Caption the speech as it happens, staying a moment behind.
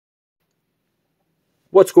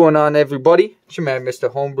What's going on, everybody? It's your man,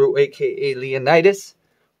 MrHomebrew, aka Leonidas.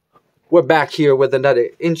 We're back here with another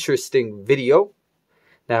interesting video.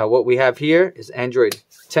 Now, what we have here is Android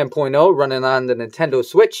 10.0 running on the Nintendo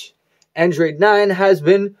Switch. Android 9 has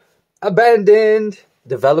been abandoned.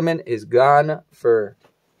 Development is gone for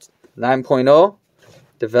 9.0.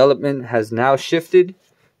 Development has now shifted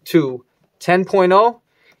to 10.0.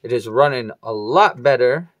 It is running a lot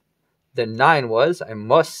better than 9 was, I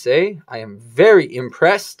must say. I am very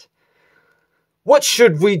impressed. What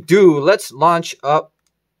should we do? Let's launch up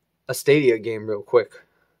a Stadia game real quick.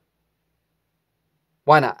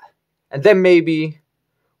 Why not? And then maybe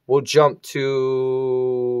we'll jump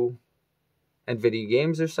to NVIDIA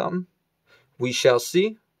games or something. We shall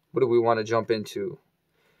see. What do we want to jump into?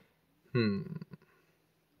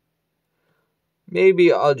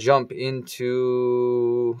 Maybe I'll jump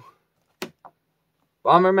into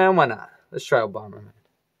Bomberman. Why not? Let's try out Bomberman.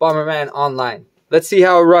 Bomberman online. Let's see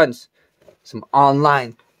how it runs. Some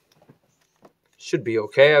online. Should be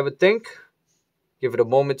okay, I would think. Give it a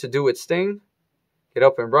moment to do its thing. Get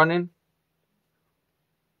up and running.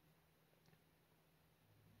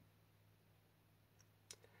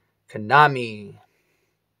 Konami.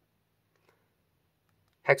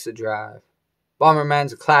 Hexadrive.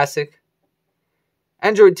 Bomberman's a classic.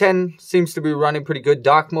 Android 10 seems to be running pretty good.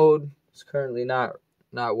 Dock mode is currently not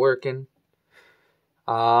working.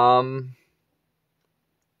 There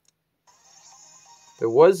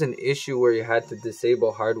was an issue where you had to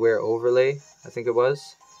disable hardware overlay, I think it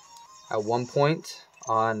was, at one point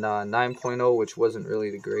on 9.0, which wasn't really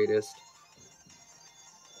the greatest.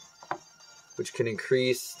 Which can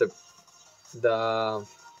increase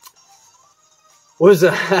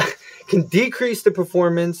can decrease the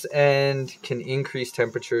performance and can increase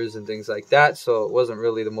temperatures and things like that. So it wasn't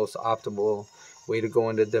really the most optimal way to go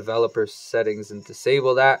into developer settings and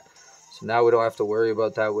disable that. So now we don't have to worry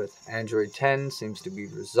about that with Android 10. Seems to be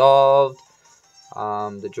resolved.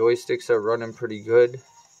 The joysticks are running pretty good.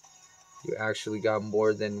 You actually got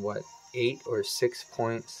more than 8 or 6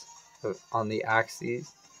 points on the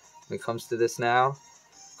axes when it comes to this now.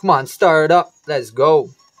 Come on, start it up. Let's go.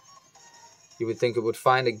 You would think it would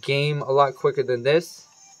find a game a lot quicker than this.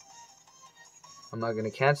 I'm not going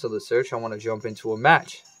to cancel the search. I want to jump into a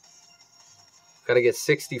match. Got to get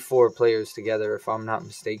 64 players together, if I'm not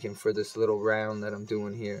mistaken, for this little round that I'm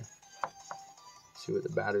doing here. See where the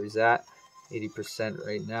battery's at. 80%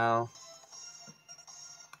 right now.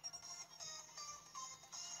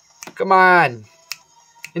 Come on.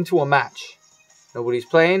 Into a match. Nobody's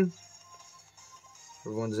playing.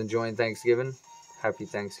 Everyone's enjoying Thanksgiving. Happy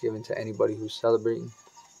Thanksgiving to anybody who's celebrating.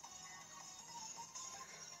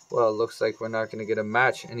 Well, it looks like we're not going to get a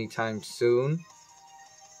match anytime soon.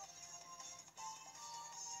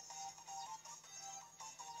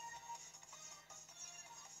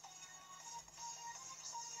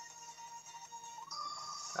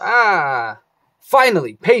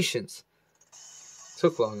 Finally, patience.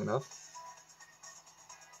 Took long enough.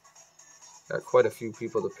 Got quite a few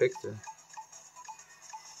people to pick there.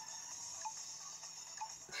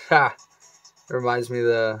 Ha! It reminds me of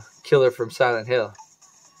the killer from Silent Hill.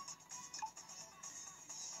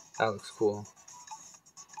 That looks cool.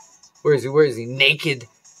 Where is he? Where is he? Naked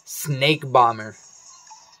snake bomber.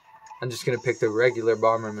 I'm just gonna pick the regular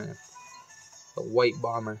Bomberman. The white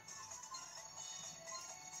bomber.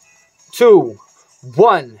 2,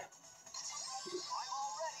 1.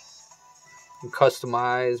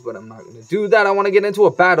 Customize, but I'm not gonna do that. I want to get into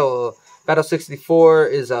a battle. Battle 64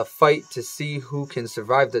 is a fight to see who can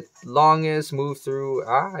survive the longest. Move through.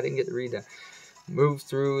 I didn't get to read that. Move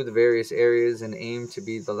through the various areas and aim to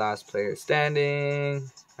be the last player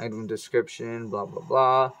standing. Item description. Blah blah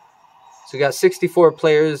blah. So we got 64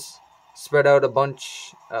 players spread out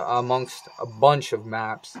amongst a bunch of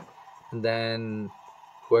maps, and then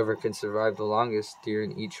whoever can survive the longest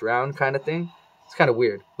during each round, kind of thing. It's kind of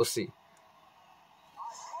weird. We'll see.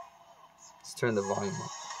 Let's turn the volume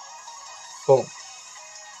up. Boom.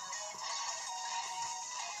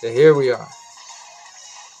 So here we are.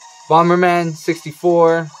 Bomberman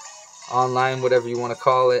 64. Online, whatever you want to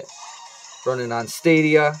call it. Running on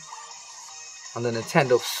Stadia. On the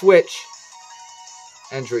Nintendo Switch.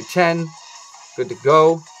 Android 10. Good to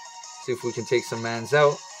go. See if we can take some mans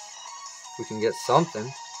out. If we can get something.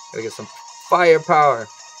 Gotta get some firepower.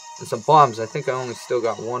 And some bombs. I think I only still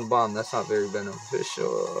got 1 bomb. That's not very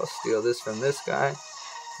beneficial. I'll steal this from this guy.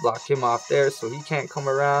 Block him off there so he can't come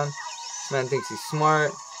around. This man thinks he's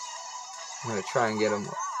smart. I'm going to try and get him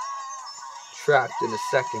trapped in a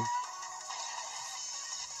second.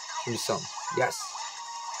 Give me some. Yes.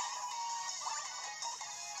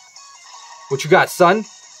 What you got, son?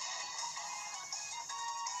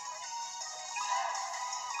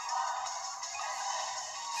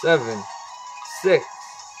 7, 6.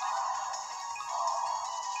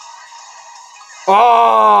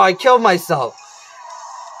 Oh, I killed myself.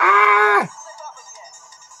 Ah!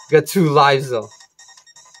 Got 2 lives though.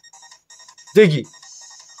 Diggy.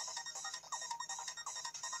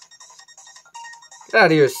 Get out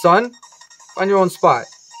of here, son. Find your own spot.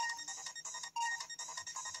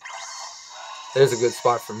 There's a good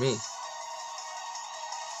spot for me.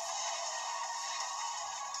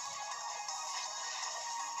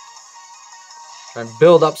 Try and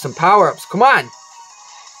build up some power-ups. Come on.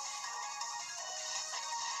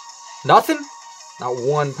 Nothing? Not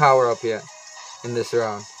one power-up yet in this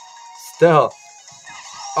round. Still.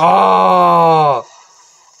 Oh!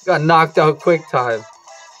 Got knocked out quick time.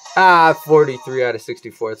 43 out of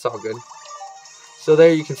 64. It's all good. So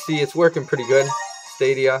there you can see it's working pretty good.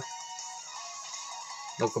 Stadia.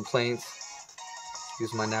 No complaints.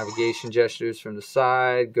 Use my navigation gestures from the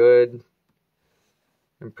side. Good.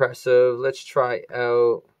 Impressive. Let's try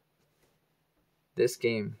out this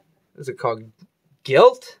game. What is it called?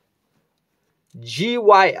 Gylt?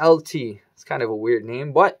 G-Y-L-T. It's kind of a weird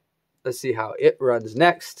name, but let's see how it runs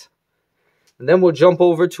next. And then we'll jump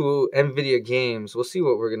over to NVIDIA games. We'll see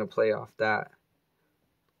what we're going to play off that.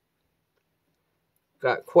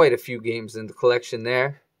 Got quite a few games in the collection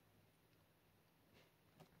there.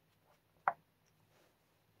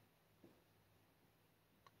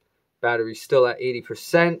 Battery's still at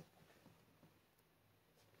 80%.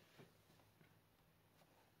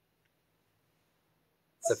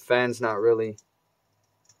 The fan's not really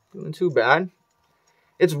doing too bad.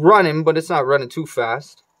 It's running, but it's not running too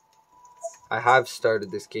fast. I have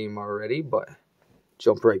started this game already, but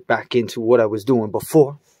jump right back into what I was doing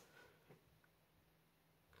before.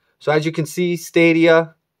 So as you can see,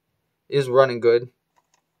 Stadia is running good.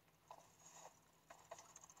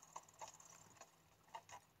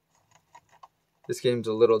 This game's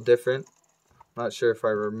a little different. Not sure if I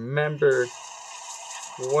remember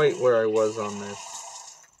quite where I was on this.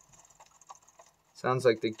 Sounds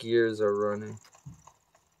like the gears are running.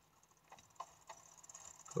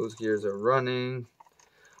 Those gears are running.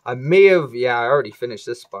 I may have, yeah, I already finished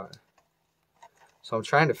this spot. So I'm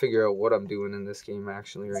trying to figure out what I'm doing in this game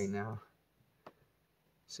actually right now.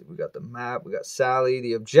 See, we got the map, we got Sally.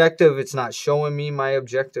 The objective, it's not showing me my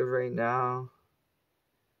objective right now.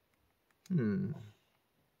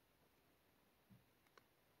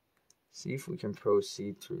 See if we can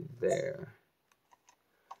proceed through there.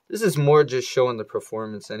 This is more just showing the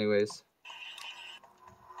performance anyways.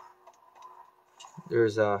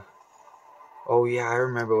 There's a... Oh yeah, I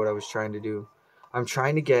remember what I was trying to do. I'm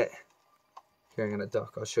trying to get... Here, I'm gonna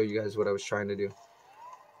duck. I'll show you guys what I was trying to do.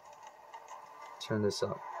 Turn this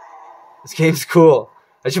up. This game's cool.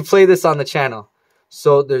 I should play this on the channel.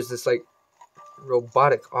 So there's this like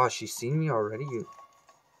robotic... Oh, she's seen me already? You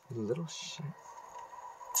little shit.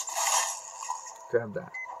 Grab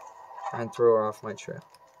that. Try and throw her off my trail.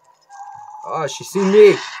 Oh, she's seen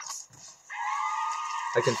me!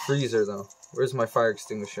 I can freeze her though. Where's my fire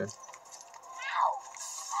extinguisher?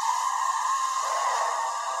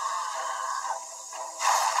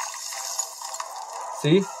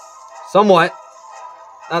 See? Somewhat.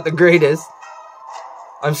 Not the greatest.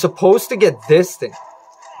 I'm supposed to get this thing,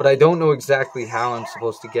 but I don't know exactly how I'm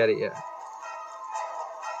supposed to get it yet.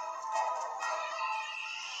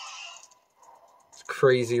 It's a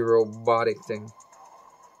crazy robotic thing.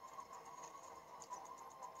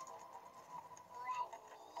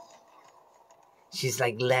 She's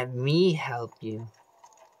like, let me help you.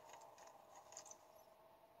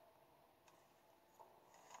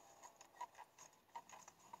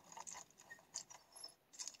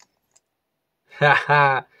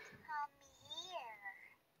 Haha.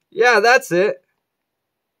 Yeah, that's it.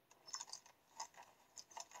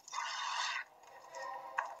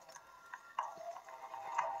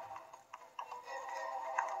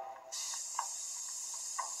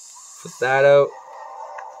 Put that out.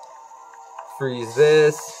 Freeze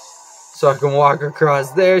this. So I can walk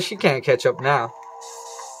across there. She can't catch up now.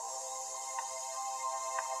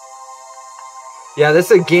 Yeah,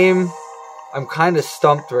 this is a game. I'm kind of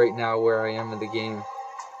stumped right now where I am in the game.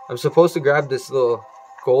 I'm supposed to grab this little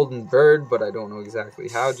golden bird, but I don't know exactly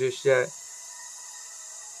how just yet.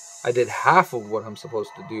 I did half of what I'm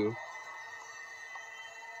supposed to do.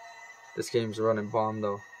 This game's running bomb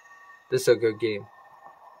though. This is a good game.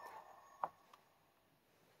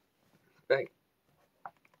 Back.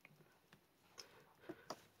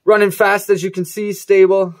 Running fast as you can see,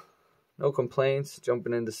 stable. No complaints.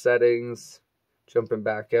 Jumping into settings. Jumping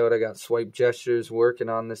back out. I got swipe gestures working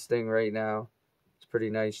on this thing right now. It's pretty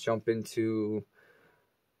nice. Jump into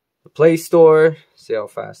the Play Store. See how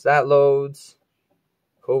fast that loads.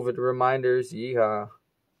 COVID reminders, yeehaw.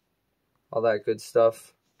 All that good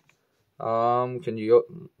stuff. Can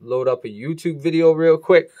you load up a YouTube video real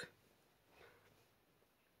quick?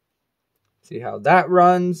 See how that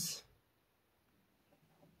runs.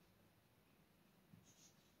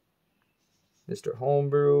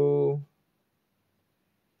 MrHomebrew.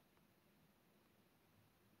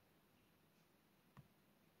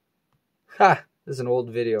 Ha! This is an old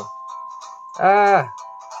video. Ah!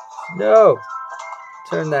 No!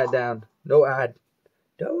 Turn that down. No ad.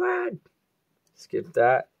 No ad. Skip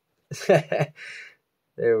that.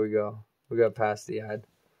 There we go. We got past the ad.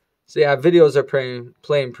 So yeah, videos are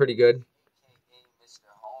playing pretty good. It's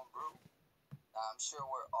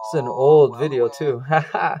an old video too.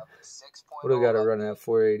 Haha. What do we got to run at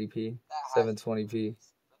 480p, 720p?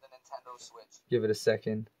 Give it a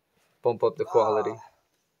second. Bump up the quality.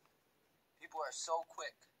 People are so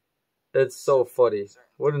quick. It's so funny.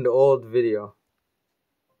 What an old video.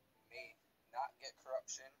 May not get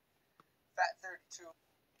corruption. Fat 32.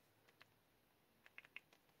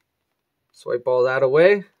 Swipe all that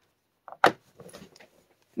away.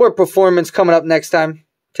 More performance coming up next time.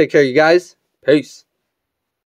 Take care, you guys. Peace.